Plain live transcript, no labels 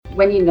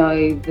When you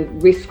know the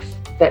risks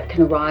that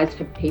can arise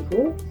for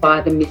people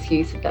by the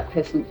misuse of that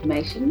personal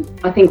information,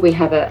 I think we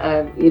have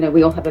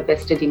we all have a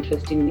vested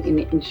interest in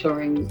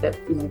ensuring that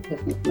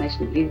personal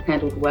information is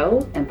handled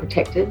well and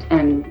protected,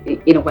 and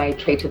in a way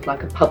treated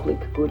like a public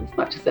good as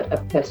much as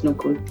a personal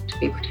good to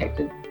be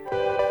protected.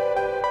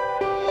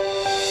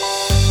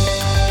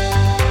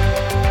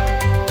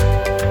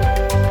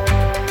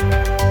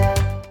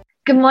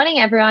 Good morning,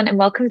 everyone, and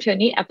welcome to a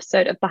new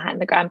episode of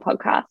Behind the Gram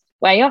podcast.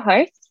 We're your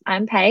hosts.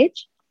 I'm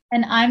Paige.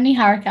 And I'm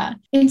Niharika.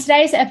 In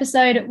today's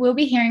episode, we'll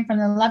be hearing from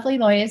the lovely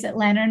lawyers at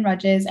Lander &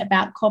 Rogers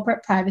about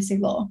corporate privacy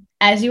law.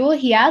 As you will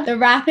hear, the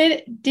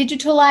rapid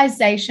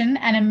digitalisation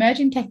and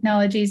emerging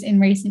technologies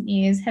in recent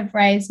years have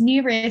raised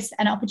new risks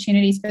and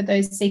opportunities for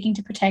those seeking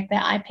to protect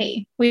their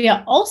IP. We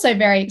are also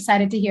very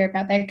excited to hear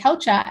about their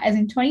culture, as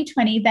in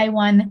 2020, they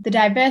won the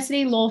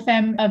Diversity Law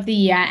Firm of the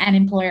Year and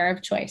Employer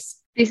of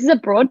Choice. This is a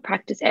broad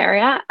practice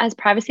area, as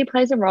privacy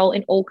plays a role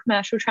in all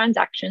commercial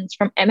transactions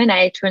from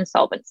M&A to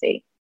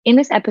insolvency. In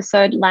this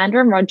episode,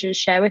 Lander & Rogers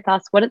share with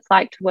us what it's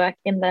like to work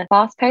in the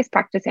fast-paced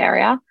practice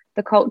area,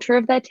 the culture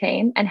of their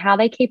team, and how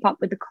they keep up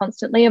with the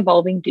constantly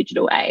evolving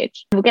digital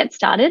age. We'll get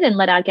started and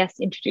let our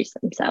guests introduce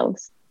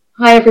themselves.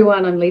 Hi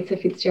everyone, I'm Lisa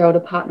Fitzgerald, a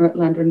partner at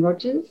Lander &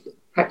 Rogers,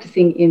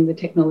 practicing in the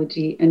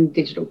technology and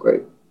digital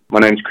group.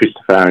 My name's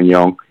Christopher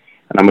Aaron-Young,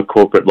 and I'm a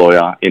corporate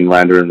lawyer in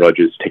Lander &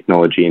 Rogers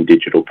Technology and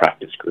Digital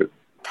Practice Group.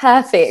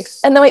 Perfect.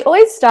 And then we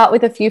always start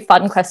with a few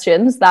fun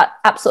questions that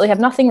absolutely have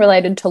nothing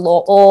related to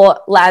law or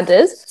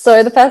Landers.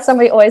 So the first one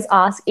we always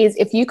ask is,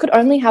 if you could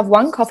only have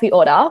one coffee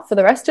order for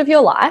the rest of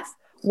your life,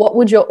 what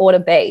would your order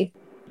be?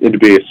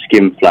 It'd be a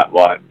skim flat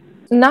white.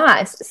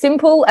 Nice,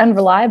 simple and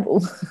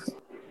reliable.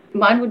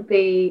 Mine would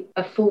be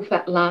a full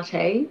fat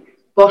latte,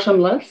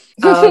 bottomless,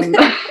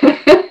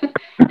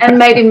 and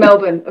made in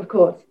Melbourne, of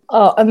course.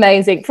 Oh,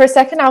 amazing. For a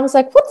second I was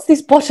like, what's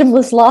this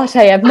bottomless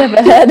latte I've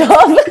never heard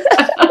of?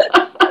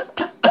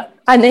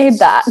 I need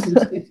that.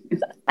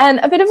 And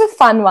a bit of a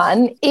fun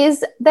one,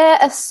 is there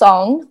a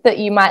song that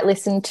you might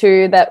listen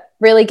to that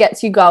really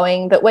gets you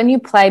going, that when you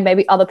play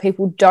maybe other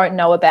people don't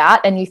know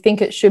about and you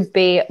think it should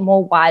be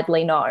more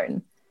widely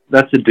known?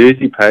 That's a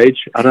doozy,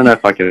 Paige. I don't know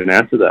if I can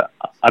answer that.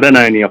 I don't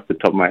know any off the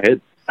top of my head.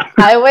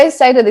 I always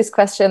say to this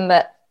question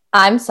that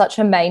I'm such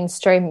a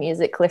mainstream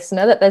music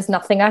listener that there's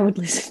nothing I would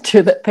listen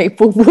to that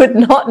people would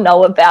not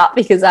know about,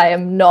 because I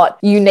am not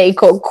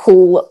unique or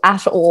cool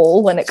at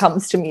all when it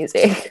comes to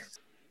music.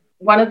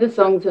 One of the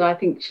songs that I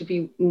think should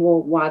be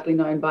more widely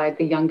known by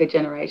the younger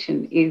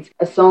generation is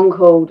a song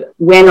called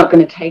We're Not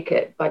Going to Take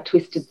It by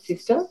Twisted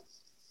Sister.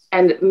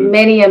 And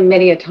many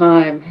a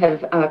time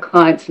have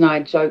clients and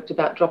I joked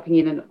about dropping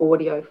in an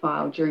audio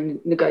file during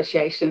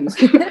negotiations,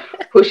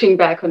 pushing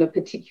back on a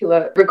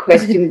particular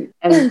request, and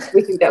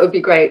we think that would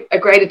be great. A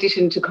great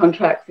addition to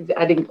contracts is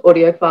adding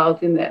audio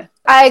files in there.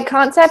 I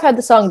can't say I've heard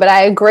the song, but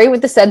I agree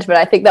with the sentiment.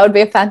 I think that would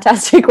be a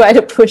fantastic way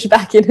to push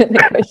back in a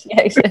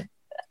negotiation.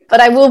 But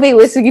I will be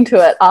listening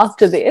to it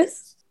after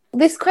this.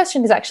 This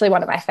question is actually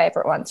one of my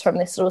favourite ones from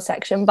this little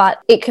section,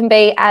 but it can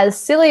be as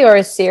silly or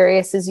as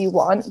serious as you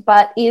want.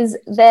 But is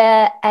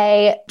there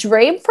a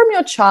dream from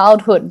your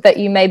childhood that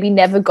you maybe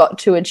never got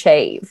to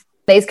achieve?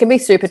 These can be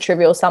super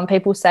trivial. Some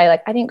people say,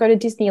 like, I didn't go to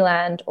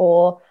Disneyland,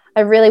 or I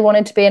really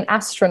wanted to be an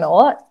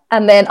astronaut.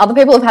 And then other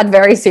people have had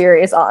very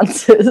serious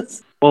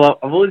answers. Well,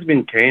 I've always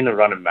been keen to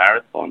run a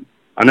marathon.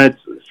 I know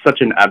it's such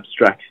an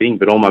abstract thing,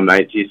 but all my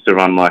mates used to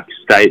run like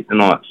state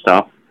and all that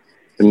stuff.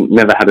 And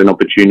never had an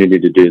opportunity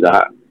to do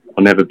that,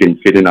 or never been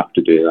fit enough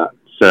to do that.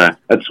 So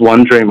that's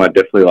one dream I'd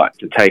definitely like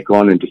to take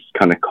on and just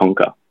kind of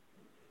conquer.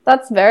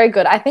 That's very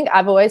good. I think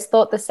I've always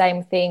thought the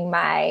same thing.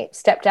 My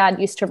stepdad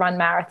used to run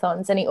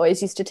marathons, and he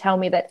always used to tell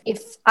me that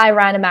if I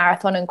ran a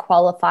marathon and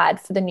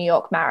qualified for the New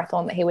York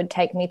Marathon, that he would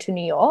take me to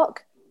New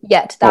York.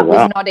 Yet that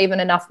was not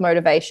even enough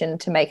motivation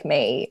to make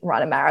me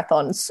run a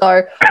marathon.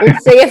 So we'll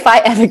see if I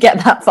ever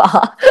get that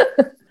far.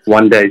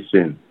 One day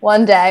soon.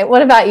 One day.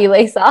 What about you,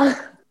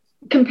 Lisa?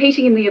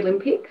 Competing in the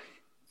Olympics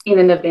in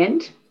an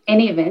event,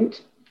 any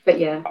event, but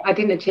yeah, I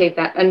didn't achieve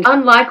that, and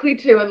unlikely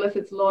to unless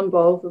it's lawn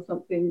bowls or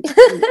something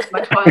in my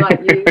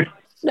twilight years.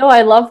 No,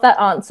 I love that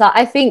answer.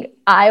 I think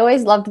I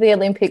always loved the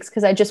Olympics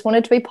because I just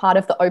wanted to be part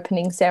of the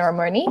opening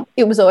ceremony.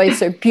 It was always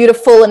so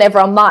beautiful and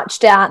everyone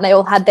marched out and they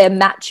all had their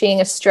matching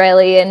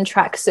Australian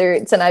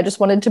tracksuits, and I just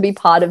wanted to be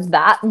part of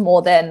that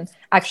more than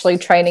actually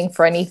training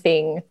for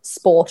anything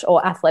sport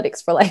or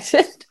athletics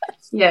related.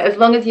 Yeah, as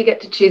long as you get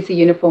to choose the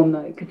uniform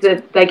though,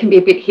 because they can be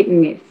a bit hit and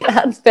miss.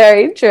 That's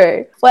very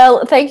true.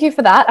 Well, thank you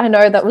for that. I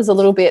know that was a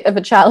little bit of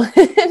a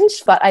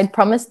challenge, but I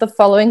promise the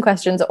following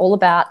questions are all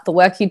about the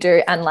work you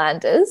do and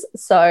Landers,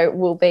 so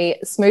we'll be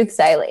smooth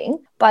sailing.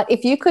 But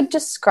if you could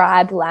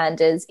describe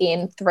Landers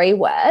in 3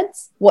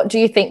 words, what do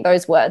you think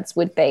those words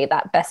would be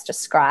that best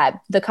describe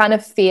the kind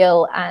of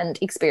feel and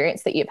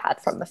experience that you've had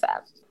from the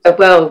firm?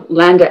 Well,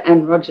 Lander &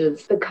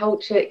 Rogers, the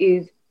culture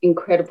is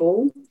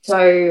incredible.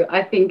 So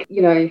I think,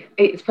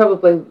 it's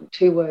probably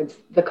 2 words,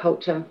 the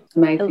culture.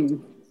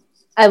 Amazing.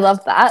 I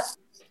love that.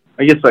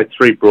 I guess like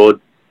 3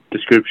 broad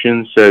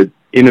descriptions. So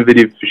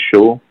Innovative for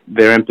sure.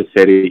 They're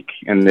empathetic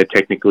and they're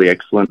technically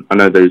excellent. I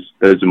know those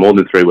are more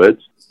than 3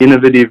 words.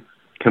 Innovative,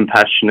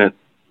 compassionate,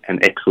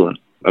 and excellent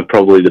are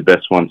probably the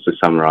best ones to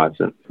summarise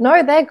it.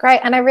 No, they're great.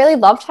 And I really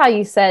loved how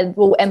you said,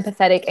 well,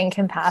 empathetic and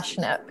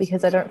compassionate,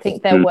 because I don't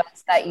think they're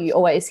words that you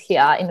always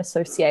hear in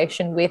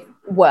association with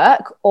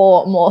work,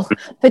 or more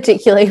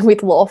particularly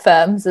with law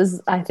firms,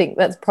 as I think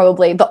that's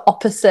probably the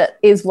opposite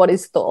is what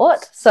is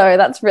thought. So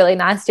that's really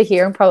nice to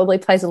hear, and probably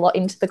plays a lot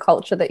into the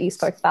culture that you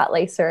spoke about,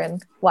 Lisa,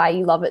 and why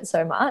you love it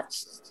so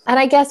much. And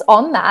I guess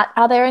on that,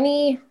 are there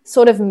any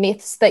sort of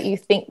myths that you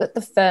think that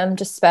the firm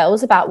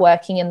dispels about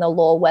working in the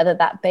law, whether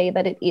that be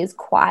that it is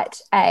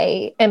quite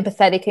a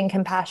empathetic and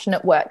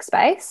compassionate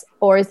workspace,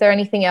 or is there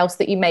anything else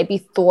that you maybe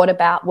thought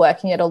about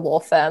working at a law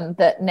firm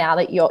that now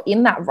that you're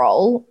in that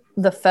role,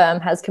 the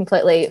firm has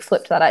completely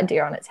flipped that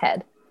idea on its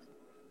head?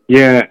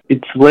 Yeah,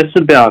 it's less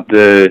about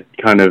the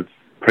kind of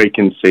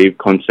preconceived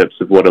concepts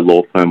of what a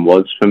law firm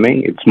was for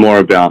me. It's more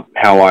about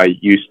how I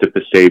used to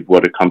perceive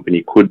what a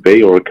company could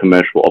be or a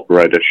commercial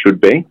operator should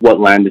be.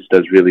 What Landis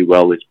does really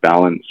well is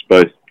balance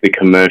both the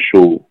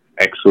commercial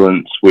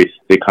excellence with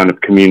the kind of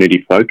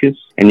community focus.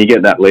 And you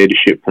get that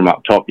leadership from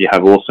up top. You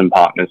have awesome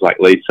partners like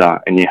Lisa,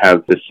 and you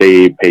have the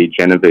CEP,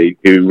 Genevieve,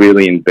 who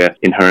really invest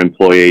in her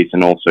employees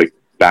and also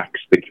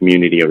backs the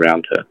community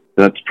around her. So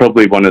that's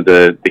probably one of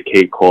the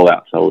key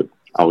call-outs,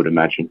 I would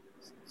imagine.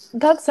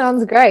 That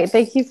sounds great.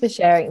 Thank you for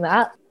sharing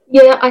that.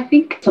 Yeah, I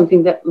think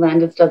something that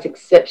Landis does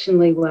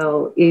exceptionally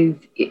well is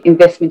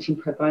investment in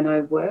pro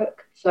bono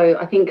work. So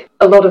I think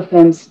a lot of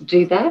firms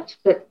do that,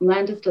 but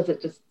Landis does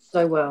it just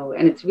so well,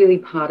 and it's really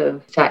part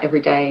of our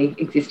everyday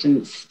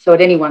existence. So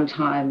at any one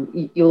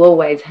time, you'll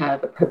always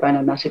have a pro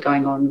bono matter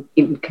going on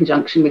in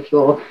conjunction with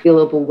your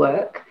billable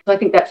work. So I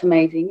think that's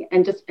amazing,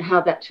 and just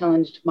how that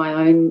challenged my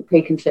own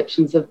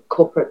preconceptions of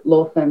corporate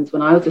law firms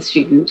when I was a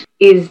student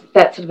is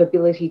that sort of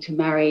ability to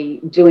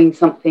marry doing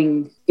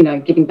something, you know,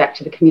 giving back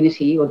to the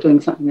community, or doing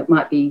something that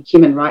might be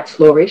human rights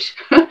lawish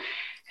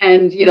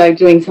and, you know,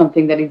 doing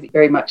something that is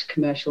very much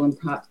commercial and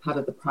part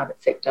of the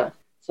private sector.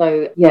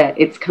 So, yeah,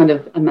 it's kind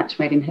of a match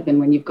made in heaven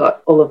when you've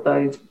got all of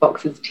those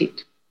boxes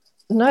ticked.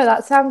 No,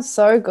 that sounds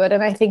so good.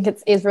 And I think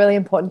it is really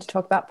important to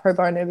talk about pro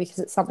bono, because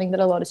it's something that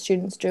a lot of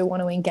students do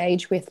want to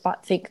engage with,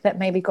 but think that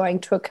maybe going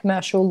to a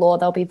commercial law,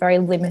 they'll be very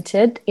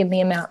limited in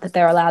the amount that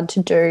they're allowed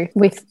to do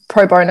with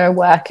pro bono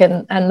work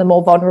and the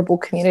more vulnerable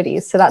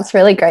communities. So that's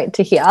really great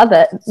to hear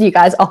that you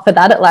guys offer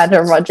that at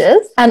Landon &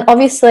 Rogers. And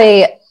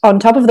obviously, on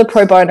top of the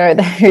pro bono,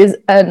 there is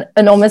an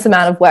enormous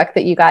amount of work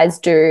that you guys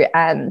do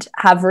and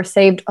have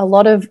received a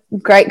lot of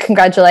great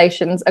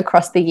congratulations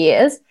across the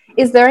years.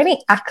 Is there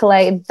any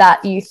accolade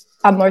that you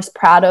are most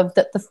proud of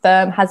that the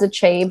firm has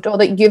achieved or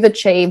that you've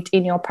achieved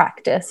in your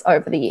practice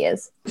over the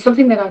years?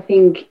 Something that I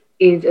think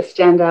is a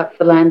standout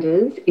for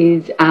Landers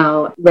is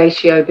our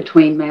ratio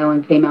between male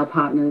and female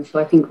partners. So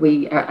I think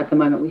we are, at the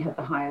moment, we have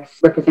the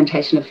highest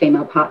representation of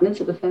female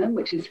partners at the firm,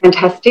 which is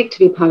fantastic to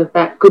be part of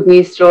that good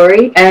news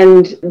story.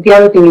 And the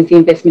other thing is the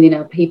investment in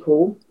our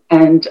people.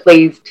 And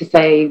pleased to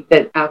say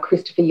that our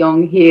Christopher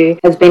Yong here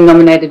has been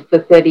nominated for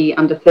 30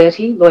 Under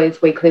 30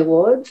 Lawyers Weekly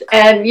Awards.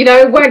 And, you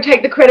know, won't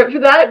take the credit for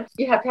that.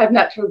 You have to have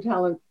natural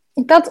talent.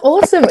 That's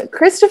awesome.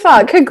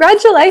 Christopher,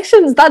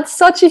 congratulations. That's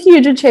such a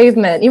huge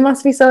achievement. You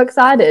must be so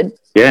excited.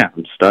 Yeah,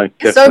 I'm stoked.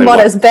 Definitely. So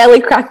modest,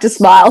 barely cracked a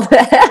smile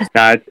there.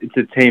 No, it's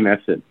a team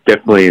effort.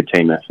 Definitely a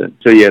team effort.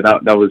 So yeah,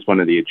 that was one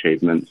of the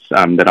achievements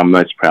that I'm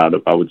most proud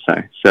of, I would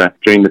say. So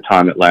during the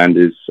time at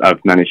Landers,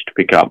 I've managed to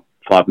pick up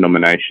 5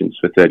 nominations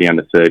for 30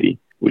 Under 30,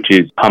 which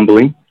is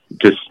humbling.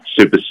 Just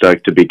super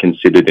stoked to be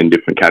considered in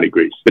different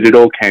categories. But it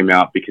all came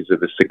out because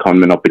of a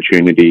secondment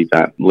opportunity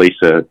that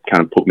Lisa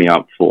kind of put me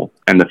up for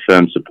and the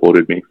firm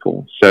supported me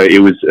for. So it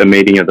was a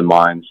meeting of the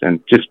minds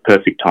and just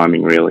perfect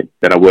timing, really,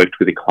 that I worked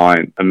with a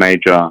client, a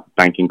major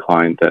banking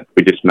client that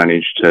we just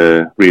managed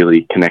to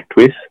really connect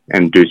with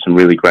and do some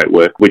really great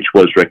work, which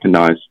was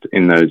recognised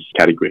in those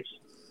categories.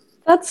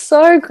 That's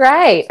so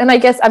great. And I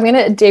guess I'm going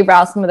to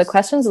derail some of the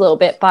questions a little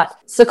bit, but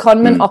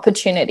secondment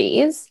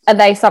opportunities, are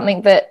they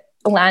something that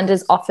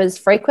Landers offers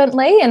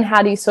frequently, and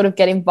how do you sort of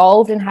get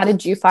involved, and how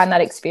did you find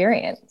that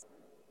experience?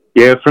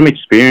 Yeah, from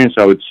experience,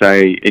 I would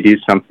say it is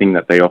something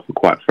that they offer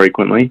quite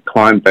frequently.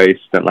 Client base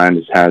that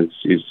Landers has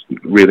is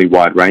really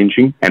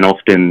wide-ranging, and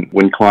often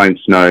when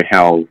clients know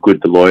how good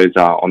the lawyers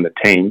are on the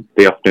team,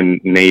 they often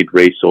need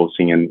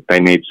resourcing and they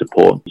need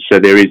support. So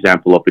there is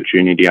ample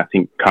opportunity. I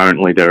think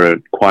currently there are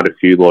quite a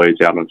few lawyers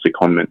out on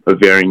secondment of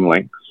varying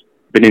lengths.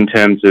 But in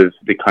terms of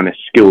the kind of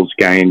skills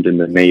gained and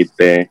the need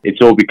there, it's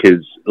all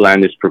because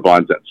Landers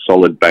provides that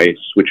solid base,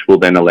 which will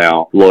then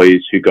allow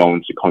lawyers who go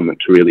on secondment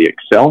to really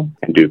excel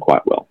and do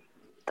quite well.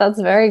 That's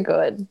very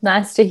good.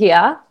 Nice to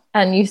hear.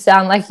 And you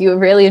sound like you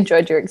really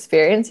enjoyed your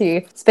experience.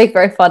 You speak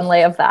very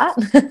fondly of that.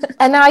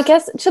 And now I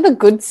guess to the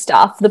good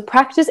stuff, the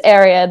practice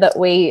area that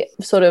we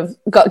sort of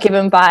got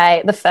given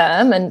by the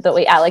firm and that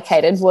we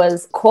allocated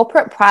was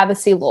corporate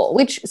privacy law,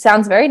 which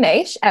sounds very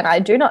niche and I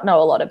do not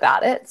know a lot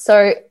about it.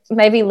 So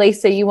maybe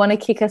Lisa, you want to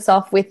kick us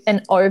off with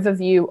an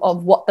overview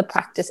of what the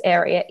practice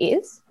area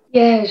is?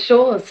 Yeah,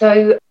 sure.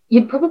 So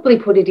You'd probably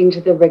put it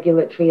into the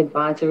regulatory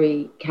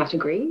advisory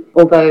category,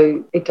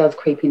 although it does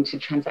creep into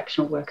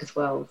transactional work as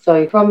well.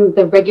 So from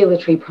the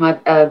regulatory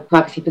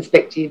privacy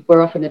perspective,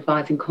 we're often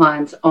advising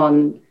clients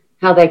on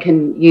how they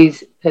can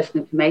use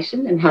personal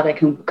information and how they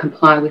can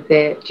comply with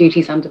their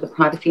duties under the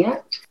Privacy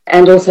Act.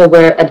 And also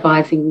we're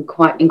advising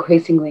quite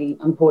increasingly,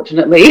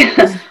 unfortunately,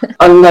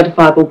 on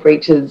notifiable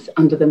breaches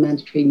under the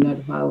mandatory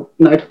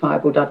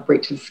notifiable data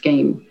breaches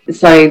scheme.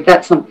 So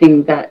that's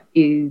something that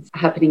is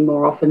happening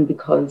more often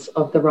because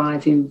of the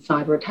rise in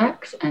cyber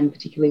attacks and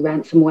particularly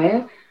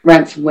ransomware.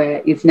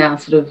 Ransomware is now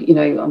sort of,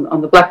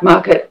 on the black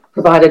market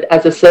provided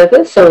as a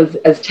service. So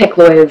as tech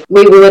lawyers,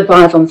 we will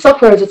advise on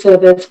software as a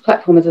service,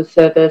 platform as a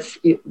service,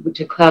 which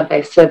are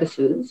cloud-based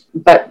services.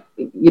 But,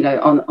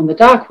 on the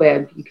dark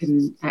web, you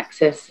can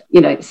access,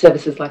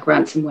 services like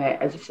ransomware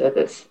as a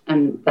service.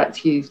 And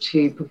that's used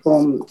to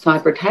perform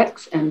cyber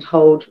attacks and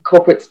hold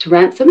corporates to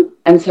ransom.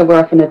 And so we're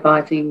often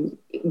advising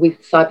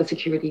with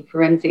cybersecurity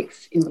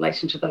forensics in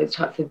relation to those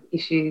types of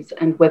issues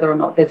and whether or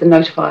not there's a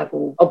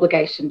notifiable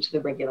obligation to the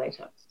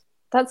regulator.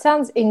 That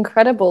sounds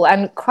incredible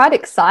and quite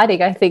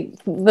exciting. I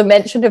think the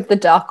mention of the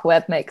dark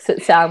web makes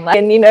it sound like,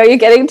 and you're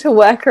getting to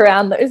work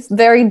around those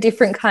very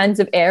different kinds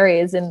of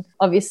areas and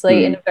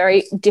obviously in a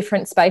very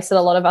different space that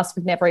a lot of us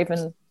would never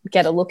even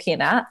get a look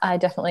in at. I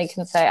definitely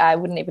can say I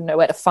wouldn't even know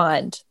where to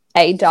find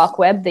the dark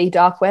web.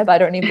 I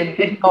don't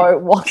even know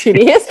what it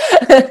is.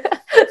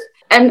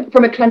 And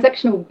from a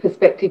transactional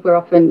perspective, we're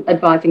often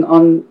advising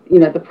on,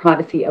 the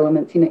privacy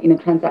elements in a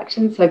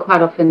transaction. So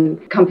quite often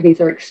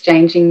companies are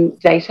exchanging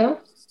data.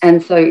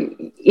 And so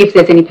if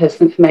there's any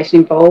personal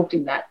information involved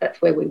in that,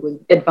 that's where we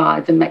would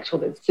advise and make sure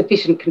there's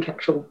sufficient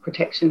contractual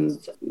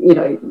protections,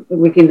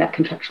 within that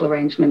contractual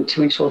arrangement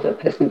to ensure that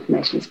personal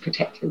information is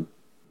protected.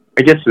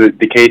 I guess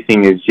the key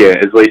thing is,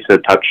 as Lisa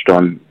touched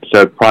on,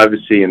 so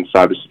privacy and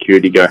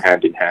cybersecurity go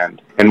hand in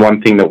hand. And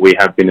one thing that we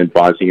have been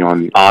advising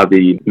on are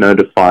the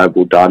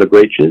notifiable data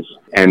breaches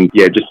and,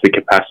 just the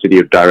capacity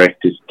of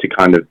directors to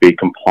kind of be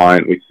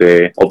compliant with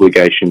their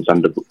obligations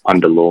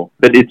under law.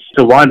 But it's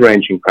a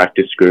wide-ranging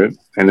practice group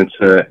and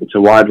it's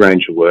a wide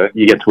range of work.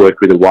 You get to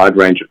work with a wide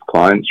range of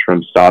clients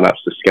from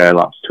startups to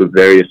scale-ups to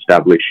very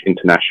established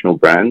international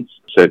brands.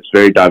 So it's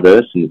very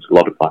diverse and it's a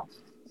lot of fun.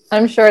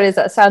 I'm sure it is.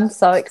 That sounds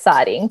so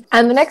exciting.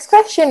 And the next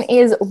question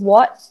is,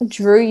 what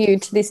drew you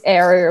to this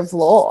area of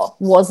law?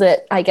 Was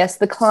it, I guess,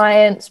 the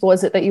clients?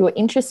 Was it that you were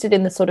interested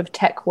in the sort of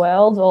tech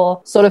world or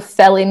sort of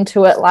fell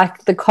into it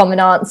like the common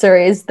answer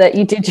is that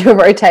you did your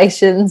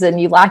rotations and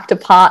you liked a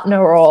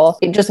partner or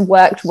it just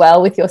worked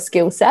well with your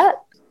skill set?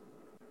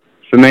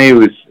 For me,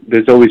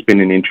 there's always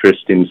been an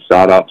interest in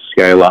startups,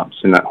 scale-ups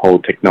and that whole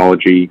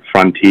technology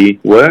frontier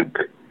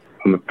work.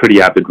 I'm a pretty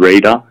avid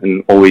reader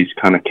and always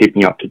kind of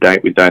keeping up to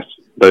date with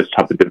those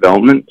type of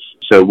developments.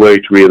 So it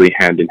worked really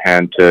hand in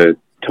hand to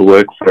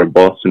work for a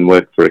boss and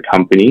work for a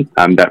company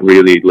that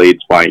really leads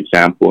by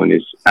example and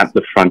is at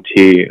the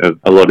frontier of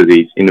a lot of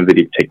these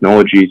innovative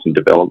technologies and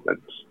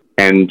developments.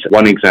 And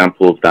one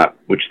example of that,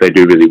 which they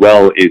do really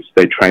well, is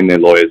they train their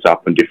lawyers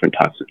up on different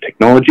types of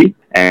technology.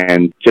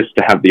 And just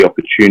to have the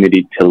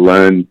opportunity to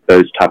learn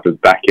those type of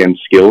back-end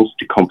skills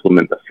to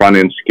complement the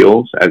front-end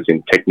skills, as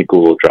in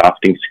technical or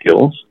drafting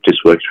skills,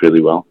 just works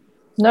really well.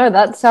 No,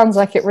 that sounds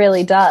like it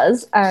really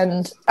does.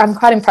 And I'm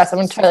quite impressed.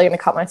 I'm totally going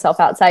to cut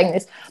myself out saying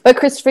this. But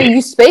Christopher, you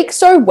speak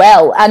so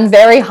well and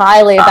very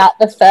highly about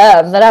the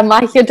firm that I'm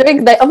like,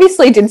 they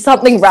obviously did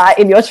something right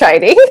in your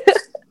training.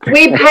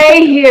 We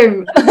pay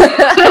him.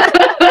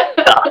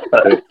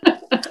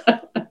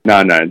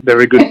 No,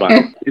 they're a good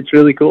one. It's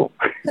really cool.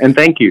 And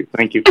thank you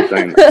for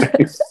saying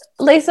that.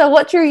 Lisa,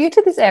 what drew you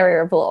to this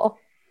area of law?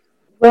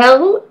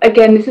 Well,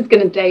 again, this is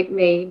going to date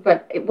me,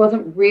 but it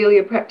wasn't really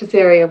a practice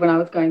area when I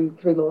was going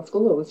through law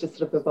school. It was just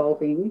sort of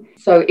evolving.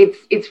 So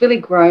it's really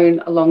grown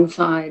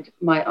alongside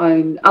my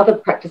own other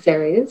practice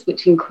areas,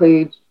 which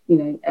include,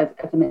 as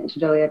I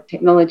mentioned earlier,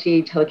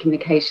 technology,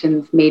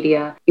 telecommunications,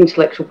 media,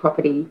 intellectual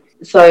property.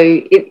 So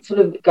it sort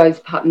of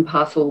goes part and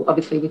parcel,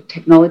 obviously, with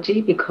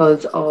technology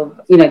because of,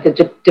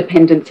 the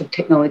dependence of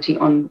technology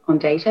on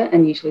data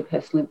and usually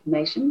personal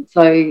information.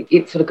 So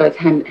it sort of goes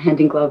hand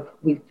in glove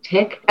with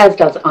tech, as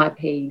does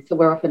IP. So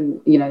we're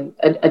often,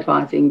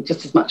 advising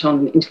just as much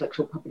on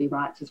intellectual property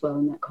rights as well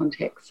in that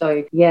context.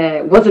 So,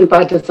 it wasn't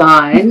by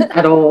design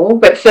at all,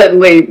 but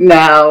certainly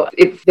now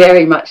it's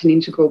very much an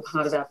integral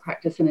part of our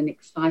practice and an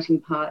exciting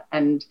part.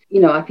 And,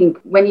 I think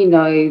when you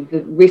know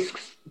the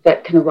risks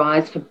that can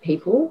arise for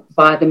people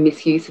by the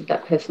misuse of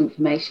that personal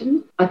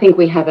information, I think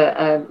we have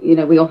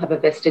we all have a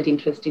vested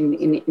interest in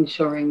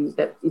ensuring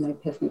that,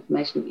 personal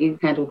information is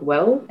handled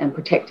well and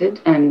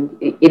protected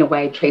and in a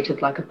way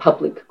treated like a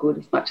public good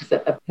as much as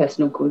a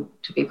personal good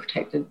to be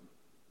protected.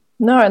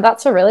 No,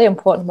 that's a really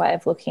important way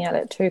of looking at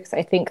it too, because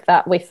I think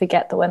that we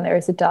forget that when there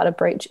is a data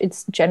breach,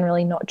 it's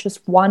generally not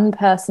just one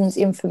person's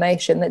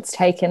information that's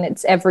taken.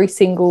 It's every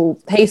single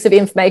piece of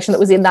information that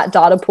was in that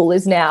data pool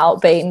is now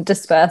being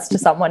dispersed to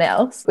someone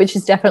else, which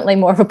is definitely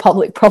more of a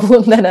public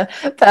problem than a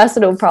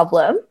personal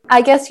problem.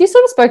 I guess you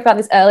sort of spoke about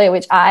this earlier,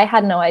 which I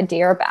had no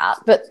idea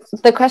about. But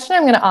the question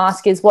I'm going to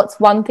ask is,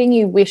 what's one thing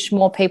you wish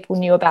more people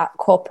knew about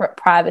corporate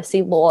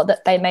privacy law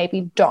that they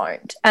maybe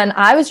don't? And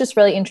I was just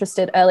really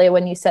interested earlier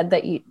when you said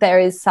that there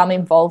is some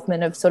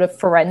involvement of sort of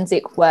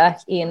forensic work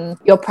in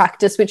your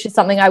practice, which is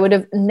something I would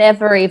have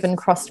never even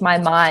crossed my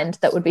mind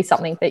that would be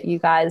something that you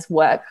guys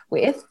work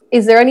with.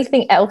 Is there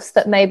anything else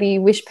that maybe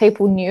you wish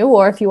people knew,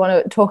 or if you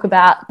want to talk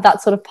about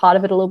that sort of part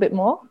of it a little bit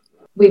more?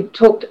 We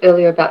talked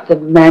earlier about the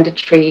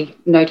mandatory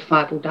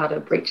notifiable data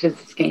breaches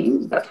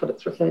scheme. That's what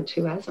it's referred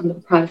to as under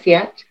the Privacy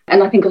Act.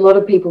 And I think a lot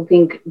of people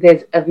think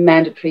there's a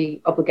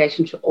mandatory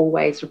obligation to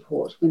always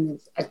report when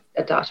there's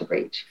a data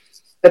breach.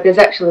 But there's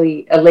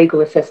actually a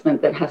legal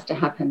assessment that has to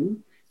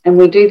happen. And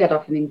we do that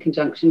often in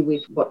conjunction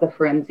with what the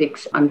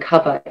forensics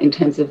uncover in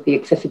terms of the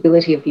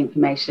accessibility of the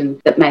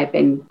information that may have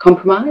been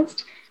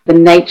compromised, the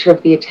nature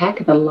of the attack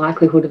and the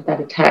likelihood of that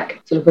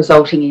attack sort of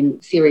resulting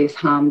in serious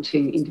harm to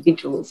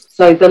individuals.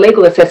 So the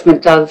legal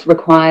assessment does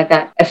require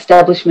that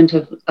establishment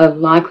of a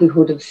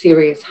likelihood of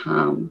serious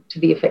harm to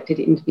the affected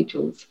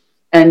individuals.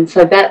 And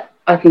so that,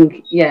 I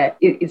think,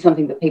 is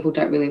something that people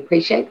don't really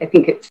appreciate. They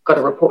think it's got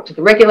to report to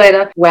the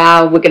regulator.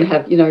 Wow, we're going to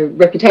have,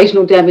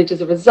 reputational damage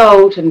as a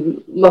result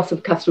and loss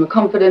of customer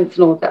confidence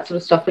and all of that sort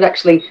of stuff. But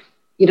actually,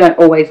 you don't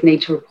always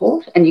need to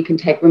report, and you can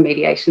take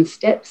remediation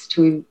steps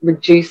to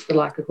reduce the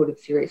likelihood of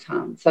serious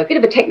harm. So a bit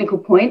of a technical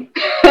point,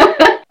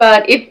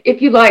 but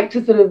if you like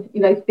to sort of,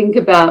 think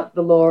about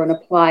the law and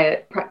apply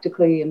it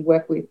practically and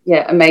work with,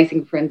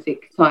 amazing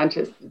forensic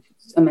scientists,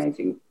 it's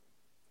amazing.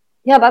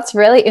 Yeah, that's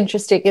really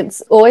interesting.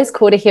 It's always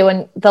cool to hear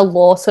when the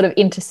law sort of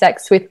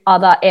intersects with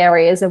other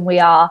areas and we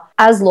are,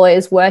 as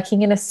lawyers,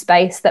 working in a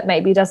space that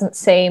maybe doesn't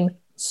seem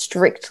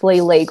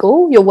strictly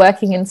legal. You're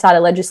working inside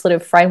a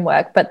legislative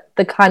framework, but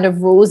the kind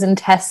of rules and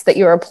tests that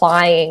you're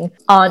applying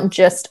aren't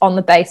just on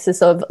the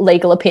basis of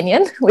legal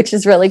opinion, which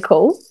is really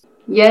cool.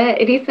 Yeah,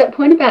 it is. That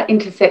point about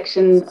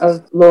intersection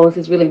of laws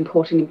is really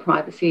important in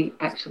privacy,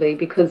 actually,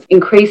 because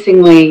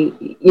increasingly,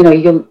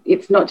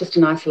 it's not just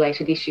an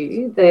isolated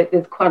issue.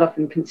 There's quite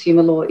often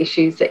consumer law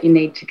issues that you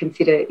need to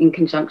consider in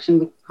conjunction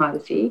with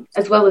privacy,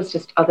 as well as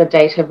just other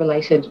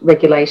data-related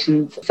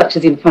regulations, such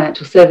as in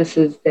financial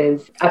services.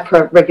 There's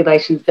APRA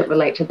regulations that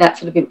relate to that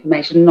sort of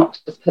information, not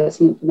just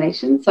personal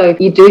information. So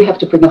you do have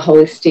to bring a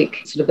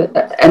holistic sort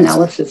of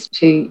analysis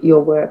to your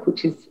work,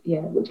 which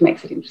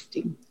makes it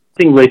interesting.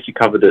 I think Lisa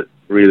covered it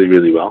really,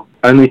 really well.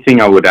 Only thing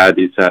I would add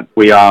is that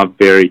we are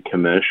very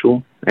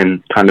commercial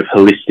and kind of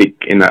holistic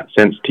in that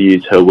sense, to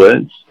use her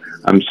words.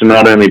 So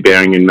not only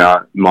bearing in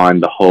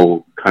mind the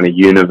whole kind of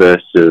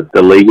universe of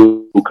the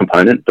legal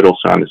component, but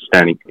also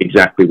understanding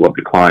exactly what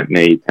the client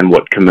needs and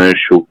what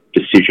commercial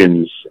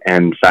decisions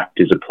and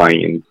factors are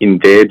playing in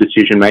their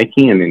decision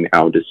making and in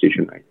our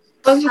decision making.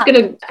 I was just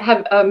going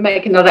to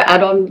make another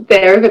add-on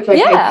there, if it's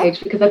okay,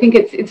 Paige, because I think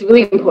it's a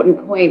really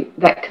important point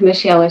that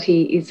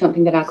commerciality is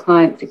something that our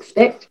clients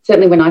expect.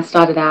 Certainly when I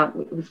started out,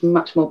 it was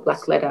much more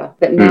black letter,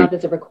 but now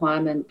there's a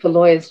requirement for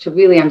lawyers to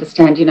really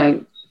understand,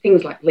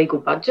 things like legal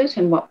budget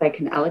and what they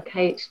can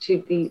allocate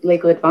to the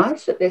legal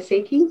advice that they're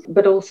seeking,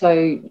 but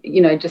also,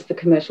 just the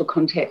commercial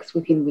context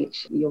within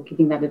which you're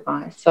giving that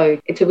advice. So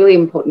it's a really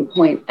important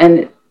point.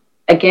 And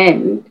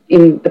again,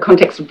 in the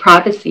context of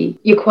privacy,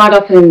 you're quite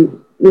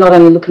often not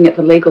only looking at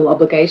the legal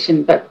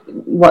obligation, but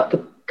what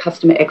the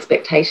customer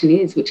expectation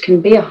is, which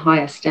can be a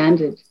higher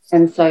standard.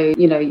 And so,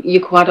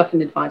 you're quite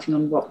often advising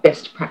on what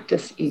best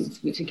practice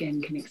is, which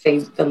again can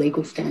exceed the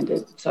legal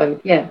standard.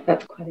 So,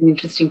 that's quite an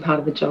interesting part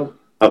of the job.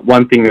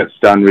 One thing that's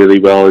done really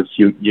well is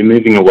you're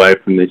moving away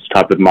from this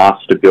type of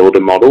master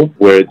builder model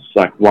where it's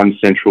like one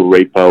central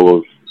repo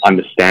of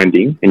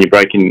understanding, and you're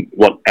breaking,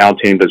 what our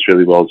team does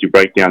really well is you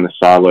break down the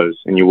silos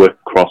and you work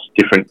across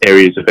different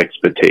areas of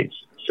expertise.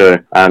 So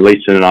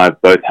Lisa and I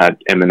have both had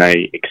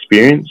M&A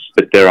experience,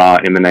 but there are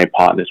M&A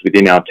partners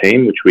within our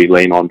team which we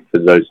lean on for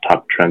those type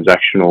of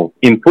transactional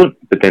input.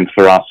 But then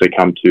for us, they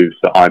come to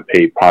for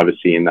IP,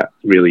 privacy, and that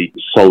really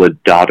solid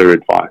data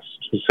advice.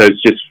 So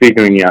it's just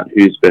figuring out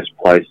who's best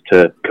placed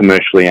to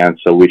commercially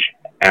answer which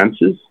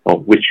answers or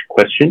which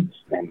questions.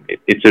 And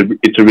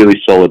it's a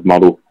really solid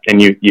model.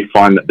 And you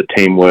find that the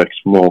team works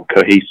more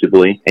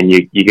cohesively, and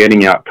you're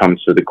getting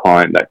outcomes for the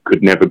client that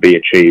could never be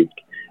achieved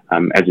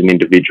as an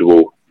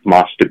individual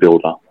master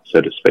builder,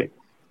 so to speak.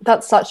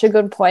 That's such a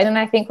good point. And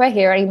I think we're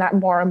hearing that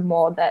more and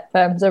more, that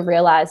firms are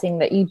realizing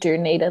that you do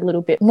need a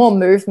little bit more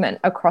movement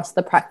across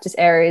the practice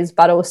areas,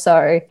 but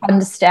also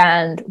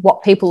understand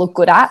what people are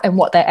good at and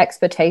what their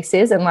expertise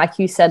is. And like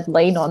you said,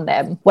 lean on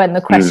them when the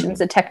questions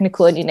are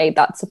technical and you need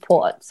that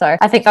support. So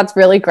I think that's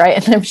really great.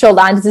 And I'm sure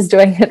Landers is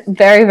doing it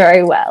very,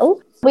 very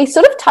well. We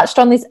sort of touched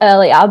on this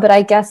earlier, but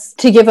I guess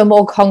to give a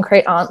more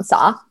concrete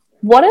answer,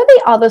 what are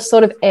the other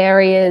sort of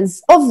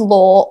areas of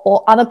law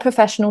or other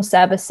professional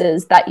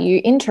services that you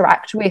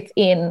interact with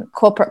in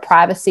corporate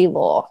privacy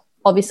law?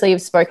 Obviously,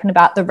 you've spoken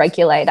about the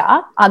regulator.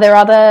 Are there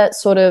other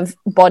sort of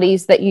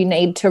bodies that you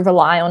need to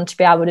rely on to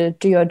be able to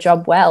do your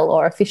job well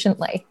or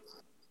efficiently?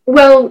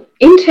 Well,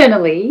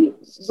 internally,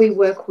 we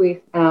work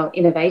with our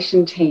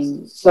innovation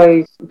team.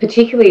 So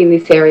particularly in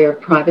this area of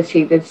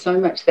privacy, there's so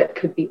much that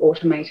could be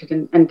automated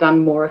and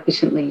done more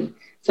efficiently.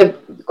 So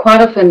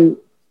quite often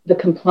the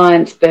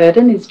compliance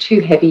burden is too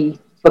heavy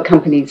for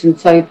companies, and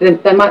so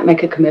they might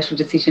make a commercial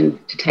decision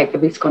to take the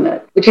risk on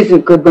it, which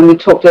isn't good. When we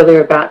talked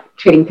earlier about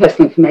treating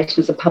personal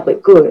information as a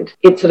public good,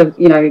 it's sort of,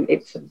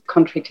 it's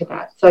contrary to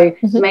that. So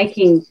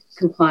making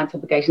compliance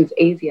obligations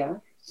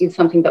easier is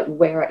something that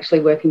we're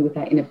actually working with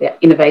our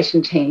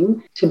innovation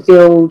team to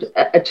build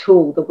a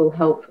tool that will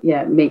help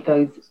meet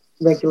those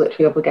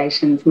regulatory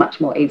obligations much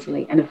more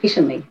easily and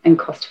efficiently and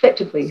cost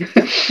effectively.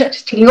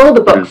 Just ticking all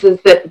the boxes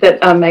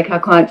that make our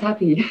clients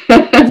happy.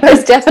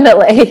 Most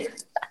definitely.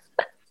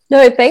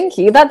 No, thank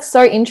you. That's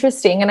so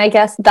interesting. And I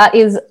guess that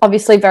is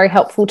obviously very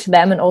helpful to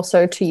them and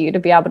also to you to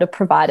be able to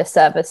provide a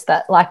service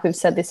that, like we've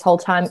said this whole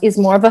time, is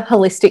more of a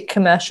holistic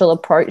commercial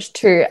approach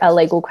to a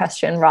legal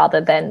question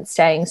rather than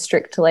staying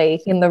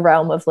strictly in the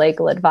realm of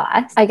legal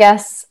advice. I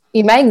guess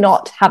you may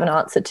not have an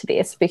answer to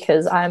this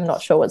because I'm not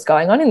sure what's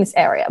going on in this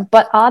area,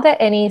 but are there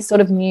any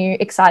sort of new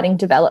exciting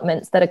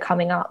developments that are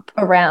coming up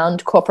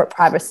around corporate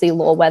privacy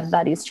law, whether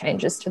that is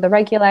changes to the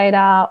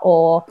regulator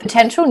or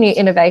potential new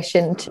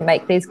innovation to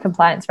make these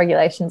compliance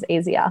regulations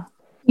easier?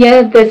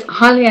 Yeah, there's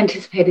highly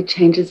anticipated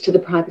changes to the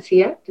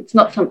Privacy Act. It's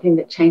not something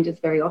that changes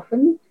very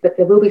often, but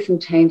there will be some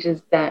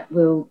changes that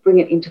will bring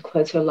it into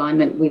closer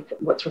alignment with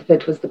what's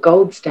referred to as the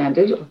gold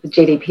standard of the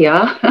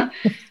GDPR,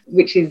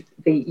 which is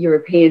the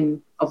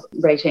European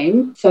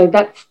regime. So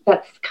that's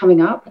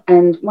coming up.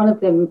 And one of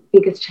the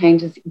biggest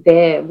changes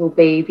there will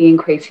be the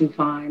increase in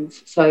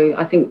fines. So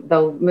I think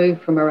they'll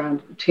move from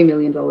around $2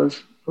 million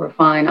for a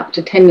fine up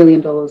to $10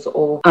 million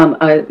or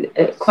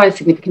quite a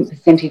significant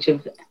percentage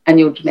of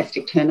annual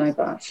domestic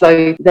turnover.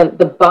 So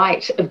the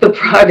bite of the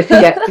Privacy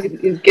Act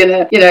is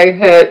going to,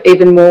 hurt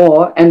even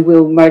more and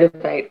will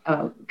motivate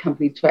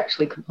companies to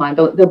actually comply.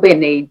 There'll be a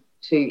need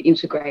to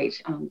integrate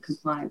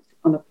compliance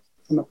from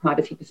a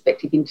privacy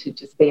perspective into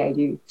just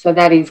BAU. So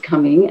that is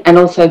coming, and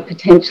also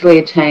potentially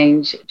a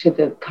change to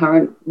the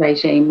current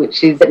regime,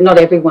 which is that not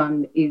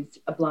everyone is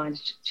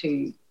obliged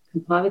to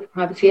comply with the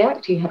Privacy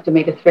Act. You have to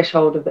meet a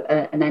threshold of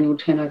an annual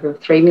turnover of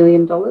 $3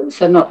 million.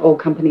 So not all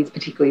companies,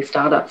 particularly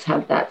startups,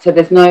 have that. So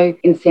there's no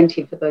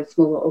incentive for those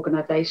smaller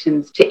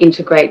organisations to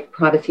integrate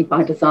privacy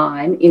by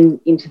design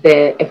into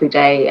their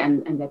everyday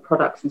and their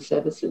products and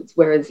services.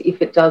 Whereas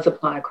if it does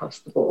apply across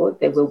the board,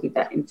 there will be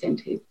that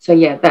incentive. So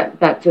yeah,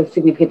 that's a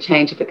significant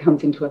change if it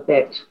comes into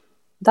effect.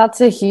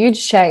 That's a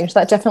huge change.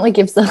 That definitely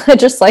gives the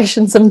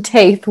legislation some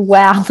teeth.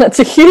 Wow, that's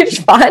a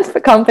huge fine for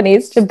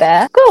companies to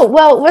bear. Cool.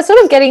 Well, we're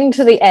sort of getting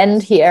to the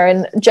end here,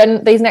 and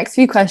these next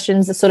few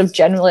questions are sort of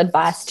general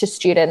advice to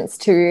students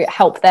to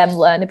help them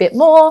learn a bit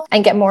more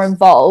and get more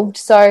involved.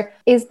 So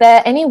is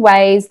there any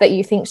ways that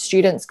you think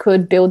students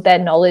could build their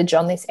knowledge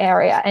on this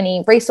area?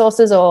 Any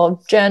resources or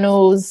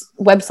journals,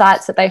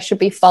 websites that they should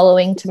be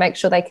following to make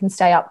sure they can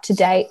stay up to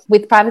date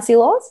with privacy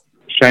laws?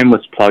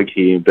 Shameless plug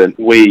here, but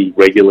we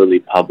regularly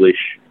publish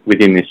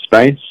within this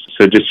space.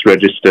 So just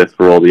register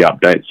for all the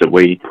updates that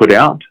we put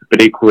out.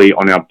 But equally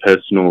on our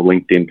personal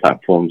LinkedIn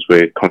platforms,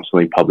 we're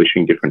constantly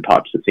publishing different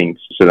types of things.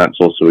 So that's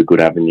also a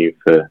good avenue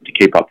to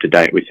keep up to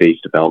date with these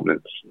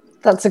developments.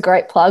 That's a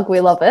great plug. We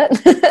love it.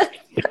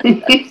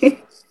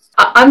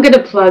 I'm going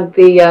to plug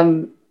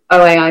the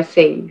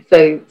OAIC,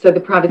 so the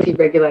privacy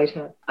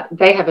regulator.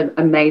 They have an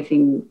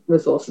amazing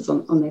resources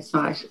on their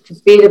site. It's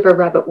a bit of a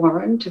rabbit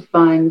warren to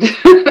find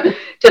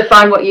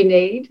what you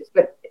need,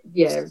 but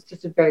yeah, it's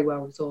just a very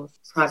well-resourced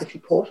privacy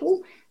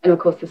portal. And of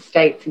course, the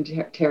states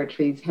and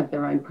territories have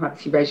their own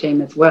privacy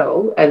regime as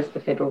well as the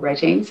federal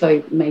regime.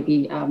 So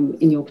maybe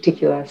in your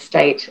particular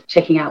state,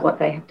 checking out what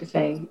they have to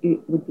say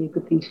would be a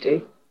good thing to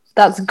do.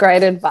 That's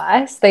great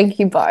advice. Thank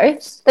you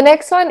both. The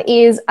next one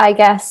is, I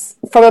guess,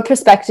 from a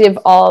perspective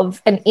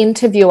of an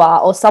interviewer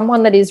or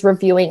someone that is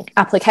reviewing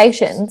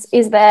applications,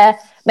 is there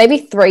maybe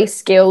 3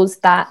 skills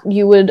that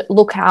you would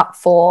look out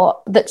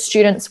for that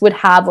students would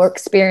have or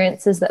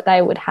experiences that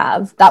they would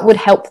have that would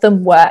help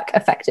them work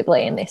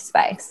effectively in this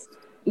space?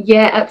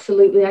 Yeah,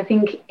 absolutely. I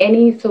think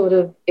any sort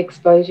of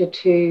exposure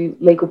to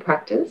legal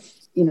practice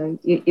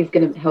is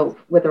going to help,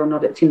 whether or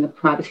not it's in the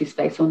privacy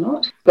space or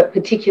not. But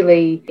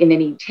particularly in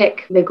any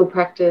tech legal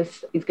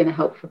practice is going to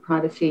help for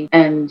privacy.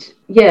 And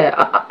yeah,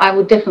 I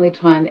would definitely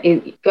try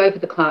and go for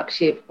the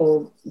clerkship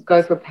or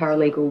go for a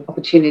paralegal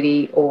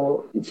opportunity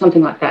or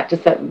something like that.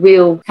 Just that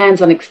real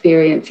hands-on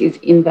experience is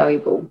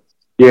invaluable.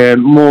 Yeah,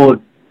 more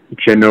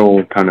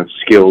general kind of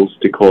skills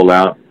to call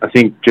out. I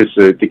think just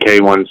the key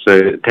ones, so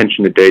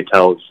attention to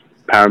details,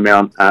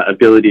 paramount,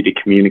 ability to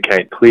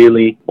communicate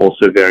clearly,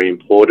 also very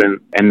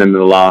important. And then the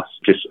last,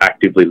 just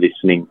actively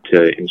listening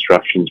to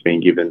instructions being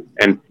given.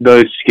 And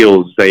those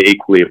skills, they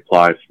equally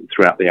apply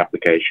throughout the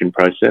application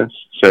process.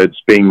 So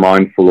it's being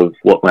mindful of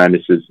what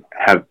Landis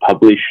have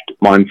published,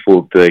 mindful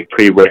of the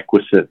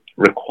prerequisite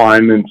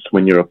requirements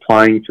when you're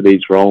applying for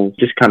these roles,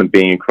 just kind of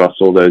being across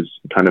all those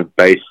kind of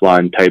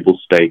baseline table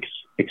stakes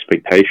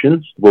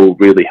expectations will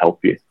really help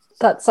you.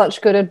 That's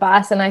such good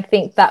advice. And I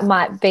think that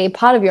might be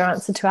part of your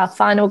answer to our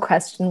final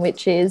question,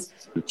 which is,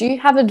 do you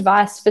have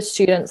advice for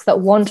students that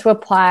want to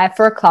apply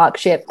for a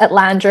clerkship at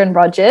Landner and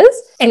Rogers?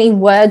 Any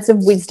words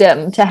of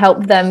wisdom to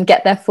help them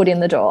get their foot in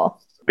the door?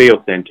 Be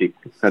authentic.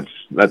 That's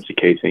the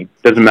key thing.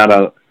 Doesn't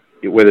matter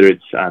whether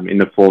it's in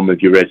the form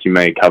of your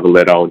resume, cover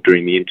letter, or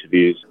during the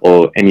interviews,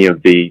 or any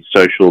of the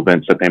social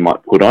events that they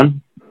might put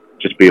on.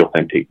 Just be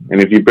authentic. And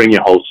if you bring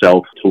your whole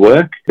self to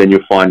work, then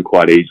you'll find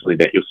quite easily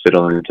that you'll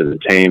settle into the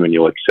team and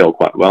you'll excel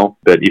quite well.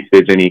 But if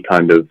there's any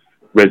kind of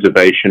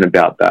reservation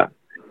about that,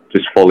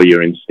 just follow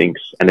your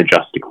instincts and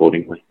adjust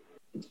accordingly.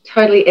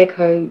 Totally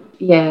echo,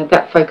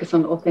 that focus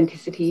on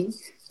authenticity,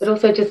 but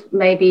also just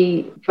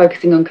maybe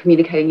focusing on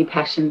communicating your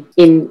passion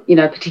in,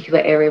 a particular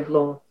area of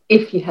law.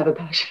 If you have a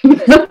passion,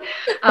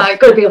 got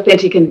to be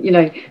authentic, and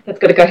that's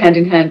got to go hand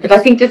in hand. But I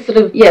think just sort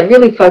of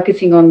really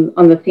focusing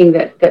on the thing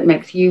that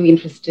makes you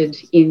interested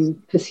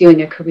in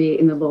pursuing a career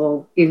in the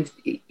law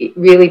it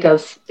really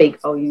does speak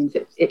volumes.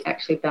 It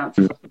actually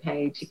bounces off the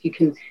page if you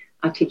can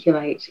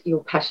articulate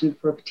your passion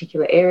for a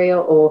particular area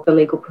or the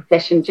legal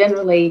profession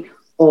generally,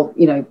 or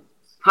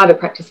private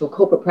practice or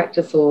corporate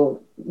practice or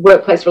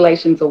workplace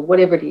relations or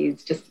whatever it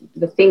is, just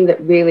the thing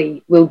that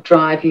really will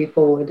drive you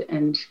forward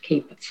and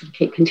keep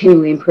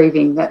continually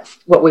improving. That's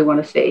what we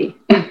want to see.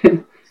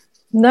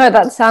 No,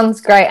 that sounds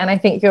great. And I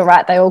think you're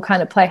right. They all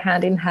kind of play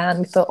hand in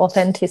hand. The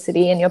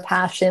authenticity and your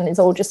passion is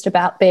all just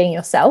about being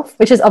yourself,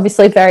 which is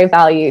obviously very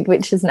valued,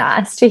 which is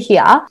nice to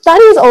hear.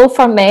 That is all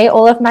from me,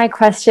 all of my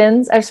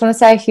questions. I just want to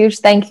say a huge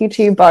thank you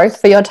to you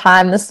both for your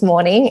time this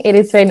morning. It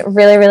has been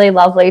really, really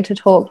lovely to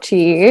talk to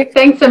you.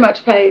 Thanks so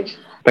much, Paige.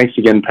 Thanks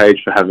again,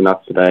 Paige, for having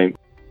us today.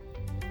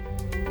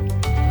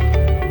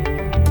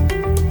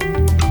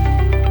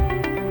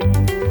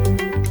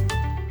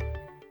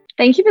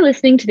 Thank you for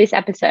listening to this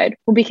episode.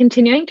 We'll be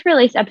continuing to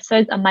release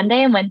episodes on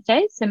Monday and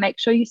Wednesdays, so make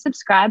sure you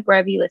subscribe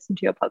wherever you listen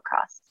to your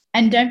podcasts.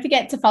 And don't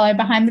forget to follow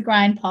Behind the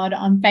Grind Pod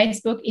on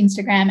Facebook,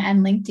 Instagram,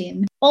 and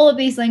LinkedIn. All of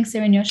these links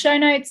are in your show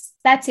notes.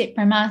 That's it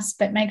from us,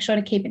 but make sure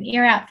to keep an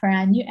ear out for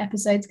our new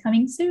episodes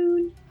coming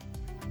soon.